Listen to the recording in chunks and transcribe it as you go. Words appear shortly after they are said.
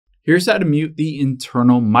Here's how to mute the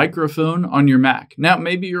internal microphone on your Mac. Now,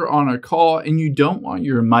 maybe you're on a call and you don't want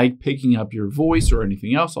your mic picking up your voice or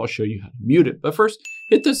anything else. I'll show you how to mute it. But first,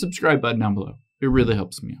 hit the subscribe button down below. It really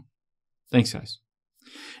helps me out. Thanks, guys.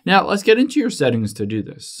 Now, let's get into your settings to do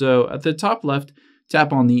this. So at the top left,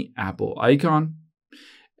 tap on the Apple icon,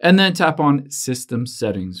 and then tap on System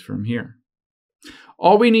Settings from here.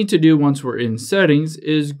 All we need to do once we're in Settings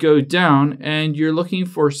is go down, and you're looking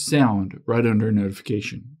for Sound right under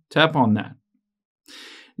Notification. Tap on that.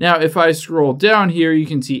 Now, if I scroll down here, you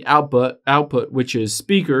can see output, which is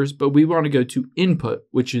speakers, but we want to go to input,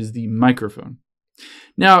 which is the microphone.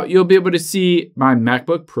 Now, you'll be able to see my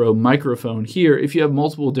MacBook Pro microphone here. If you have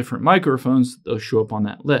multiple different microphones, they'll show up on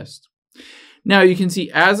that list. Now, you can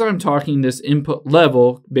see as I'm talking, this input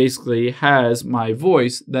level basically has my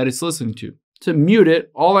voice that it's listening to. To mute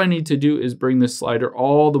it, all I need to do is bring this slider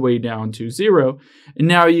all the way down to 0. And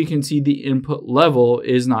now you can see the input level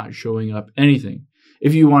is not showing up anything.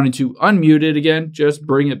 If you wanted to unmute it again, just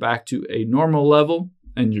bring it back to a normal level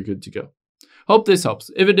and you're good to go. Hope this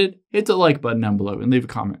helps. If it did, hit the like button down below and leave a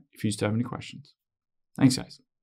comment if you still have any questions. Thanks, guys.